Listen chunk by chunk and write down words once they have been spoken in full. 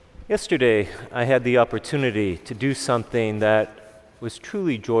Yesterday, I had the opportunity to do something that was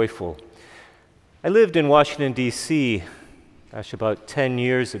truly joyful. I lived in Washington, D.C., about 10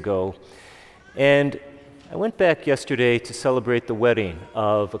 years ago, and I went back yesterday to celebrate the wedding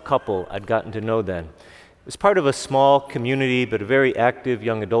of a couple I'd gotten to know then. It was part of a small community, but a very active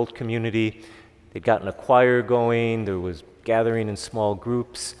young adult community. They'd gotten a choir going, there was gathering in small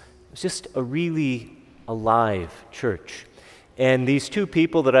groups. It was just a really alive church. And these two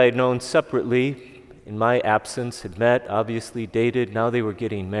people that I had known separately, in my absence, had met, obviously dated, now they were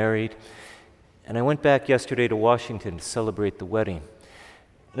getting married. And I went back yesterday to Washington to celebrate the wedding.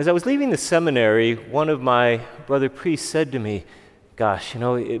 And as I was leaving the seminary, one of my brother priests said to me, "Gosh,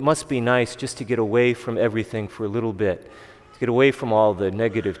 it must be nice just to get away from everything for a little bit, to get away from all the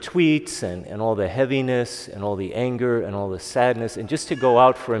negative tweets and all the heaviness and all the anger and all the sadness, and just to go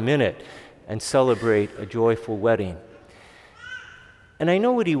out for a minute and celebrate a joyful wedding." And I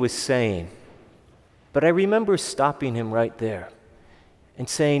know what he was saying, but I remember stopping him right there and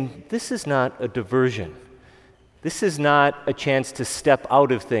saying, this is not a diversion. This is not a chance to step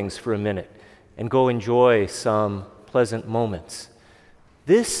out of things for a minute and go enjoy some pleasant moments.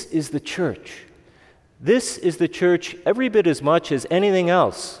 This is the church. This is the church every bit as much as anything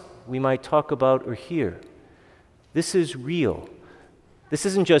else we might talk about or hear. This is real. This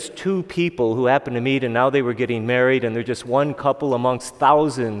isn't just two people who happen to meet and now they were getting married, and they're just one couple amongst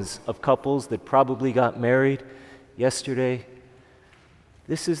thousands of couples that probably got married yesterday.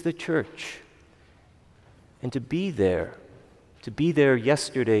 This is the church. And to be there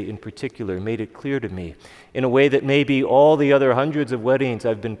yesterday in particular, made it clear to me in a way that maybe all the other hundreds of weddings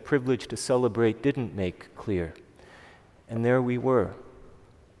I've been privileged to celebrate didn't make clear. And there we were.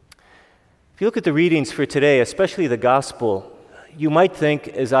 If you look at the readings for today, especially the gospel, you might think,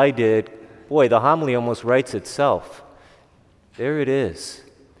 as I did, boy, the homily almost writes itself. There it is.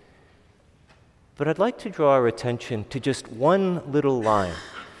 But I'd like to draw our attention to just one little line.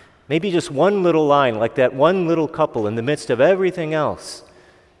 Maybe just one little line, like that one little couple in the midst of everything else.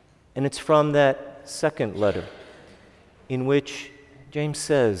 And it's from that second letter, in which James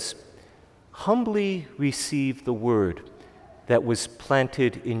says, "Humbly receive the word that was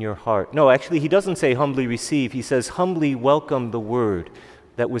planted in your heart." No, actually, he doesn't say humbly receive. He says, "Humbly welcome the word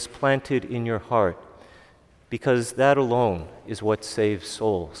that was planted in your heart," because that alone is what saves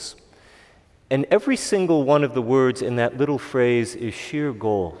souls. And every single one of the words in that little phrase is sheer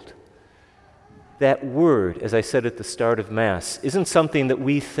gold. That word, as I said at the start of Mass, isn't something that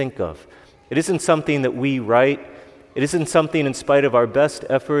we think of. It isn't something that we write. It isn't something, in spite of our best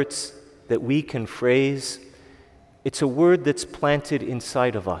efforts, that we can phrase. It's a word that's planted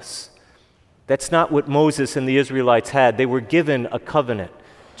inside of us. That's not what Moses and the Israelites had. They were given a covenant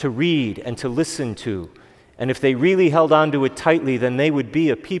to read and to listen to. And if they really held on to it tightly, then they would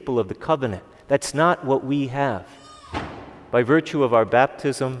be a people of the covenant. That's not what we have. By virtue of our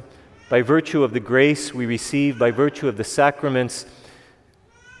baptism, by virtue of the grace we receive, by virtue of the sacraments,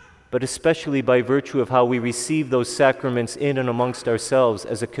 but especially by virtue of how we receive those sacraments in and amongst ourselves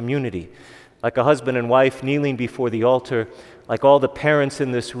as a community, like a husband and wife kneeling before the altar, like all the parents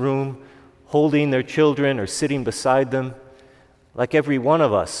in this room holding their children or sitting beside them, like every one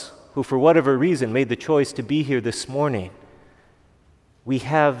of us who, for whatever reason, made the choice to be here this morning. We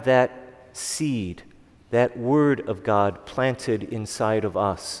have that seed, that word of God planted inside of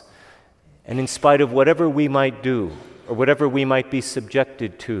us. And in spite of whatever we might do or whatever we might be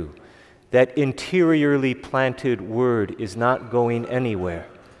subjected to, that interiorly planted word is not going anywhere.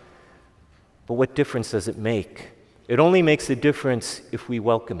 But what difference does it make? It only makes a difference if we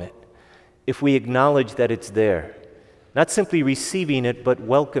welcome it, if we acknowledge that it's there. Not simply receiving it, but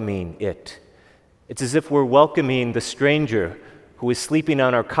welcoming it. It's as if we're welcoming the stranger who was sleeping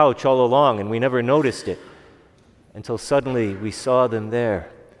on our couch all along and we never noticed it until suddenly we saw them there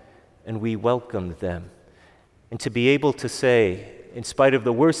and we welcomed them. And to be able to say, in spite of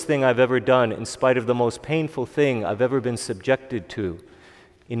the worst thing I've ever done, in spite of the most painful thing I've ever been subjected to,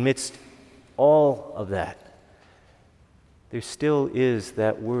 amidst all of that, there still is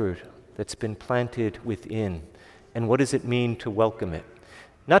that word that's been planted within. And what does it mean to welcome it?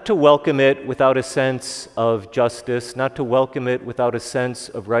 Not to welcome it without a sense of justice, not to welcome it without a sense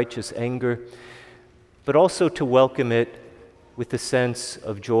of righteous anger, but also to welcome it with a sense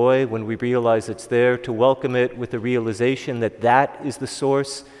of joy when we realize it's there, to welcome it with the realization that that is the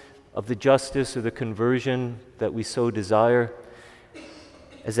source of the justice or the conversion that we so desire.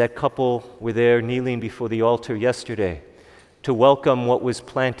 As that couple were there kneeling before the altar yesterday, to welcome what was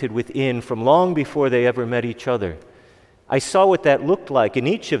planted within from long before they ever met each other. I saw what that looked like in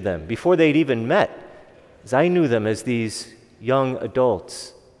each of them before they'd even met, as I knew them as these young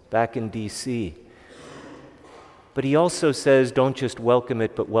adults back in D.C. But he also says, don't just welcome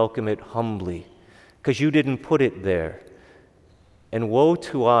it, but welcome it humbly, because you didn't put it there. And woe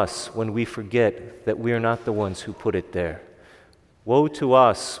to us when we forget that we are not the ones who put it there. Woe to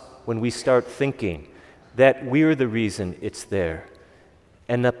us when we start thinking that we're the reason it's there.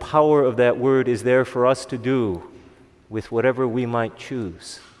 And the power of that word is there for us to do with whatever we might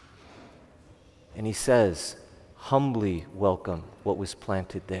choose. And he says, humbly welcome what was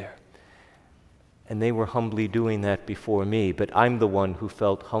planted there. And they were humbly doing that before me, but I'm the one who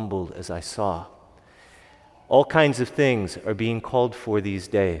felt humbled as I saw. All kinds of things are being called for these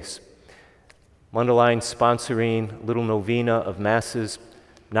days. Mundelein sponsoring a little novena of masses,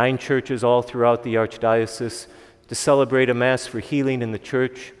 9 churches all throughout the Archdiocese to celebrate a Mass for healing in the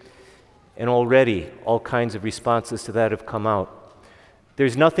church, and already all kinds of responses to that have come out.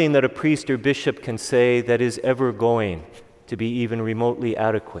 There's nothing that a priest or bishop can say that is ever going to be even remotely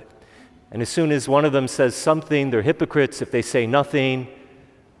adequate. And as soon as one of them says something, they're hypocrites. If they say nothing,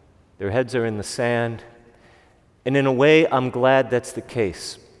 their heads are in the sand. And in a way, I'm glad that's the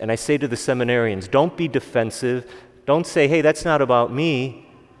case. And I say to the seminarians, don't be defensive. Don't say, hey, that's not about me.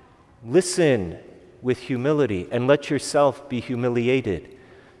 Listen with humility and let yourself be humiliated,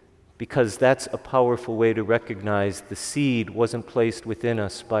 because that's a powerful way to recognize the seed wasn't placed within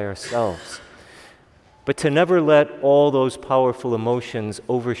us by ourselves. But to never let all those powerful emotions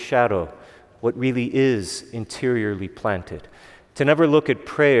overshadow what really is interiorly planted. To never look at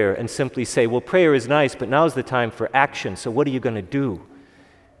prayer and simply say, well, prayer is nice, but now's the time for action, so what are you going to do?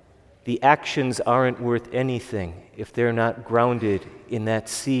 The actions aren't worth anything if they're not grounded in that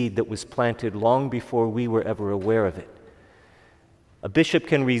seed that was planted long before we were ever aware of it. A bishop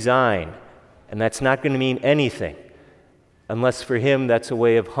can resign, and that's not going to mean anything, unless for him that's a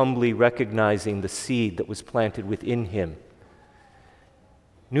way of humbly recognizing the seed that was planted within him.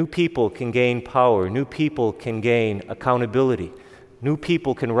 New people can gain power. New people can gain accountability. New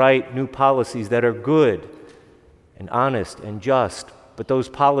people can write new policies that are good and honest and just, but those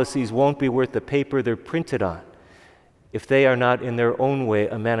policies won't be worth the paper they're printed on if they are not in their own way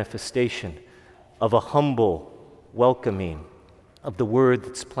a manifestation of a humble welcoming of the word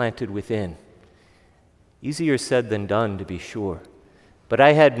that's planted within. Easier said than done, to be sure. But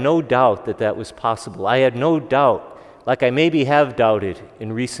I had no doubt that that was possible. I had no doubt, like I maybe have doubted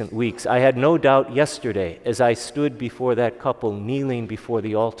in recent weeks, I had no doubt yesterday as I stood before that couple kneeling before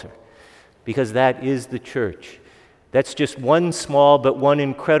the altar, because that is the church. That's just one small but one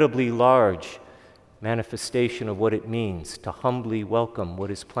incredibly large manifestation of what it means to humbly welcome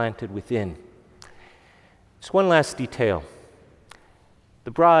what is planted within. Just one last detail.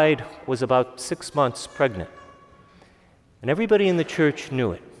 The bride was about 6 months pregnant, and everybody in the church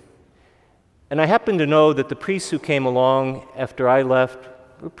knew it. And I happen to know that the priests who came along after I left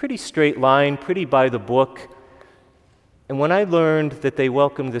were pretty straight line, pretty by the book. And when I learned that they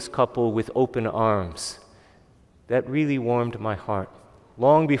welcomed this couple with open arms, that really warmed my heart,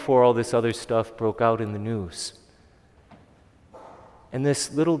 long before all this other stuff broke out in the news. And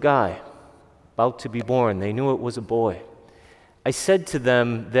this little guy, about to be born, they knew it was a boy. I said to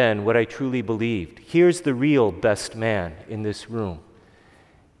them then what I truly believed. Here's the real best man in this room.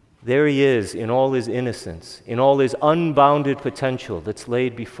 There he is in all his innocence, in all his unbounded potential that's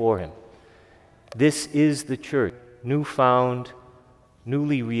laid before him. This is the church, newfound,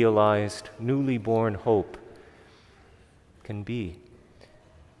 newly realized, newly born hope can be.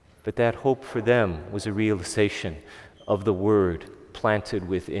 But that hope for them was a realization of the word planted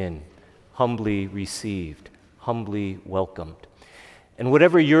within, humbly received, humbly welcomed. And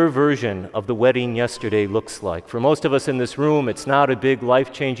whatever your version of the wedding yesterday looks like, for most of us in this room, it's not a big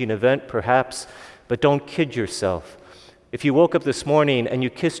life-changing event, perhaps, but don't kid yourself. If you woke up this morning and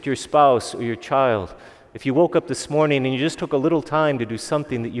you kissed your spouse or your child, if you woke up this morning and you just took a little time to do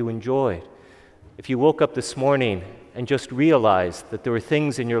something that you enjoyed, if you woke up this morning and just realized that there were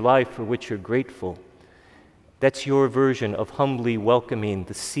things in your life for which you're grateful, that's your version of humbly welcoming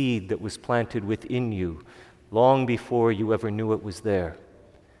the seed that was planted within you long before you ever knew it was there.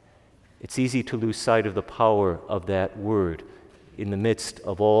 It's easy to lose sight of the power of that word in the midst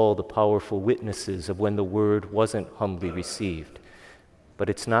of all the powerful witnesses of when the word wasn't humbly received. But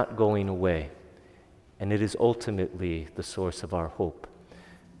it's not going away, and it is ultimately the source of our hope.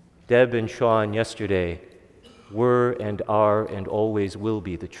 Deb and Sean yesterday were and are and always will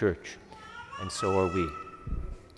be the church, and so are we.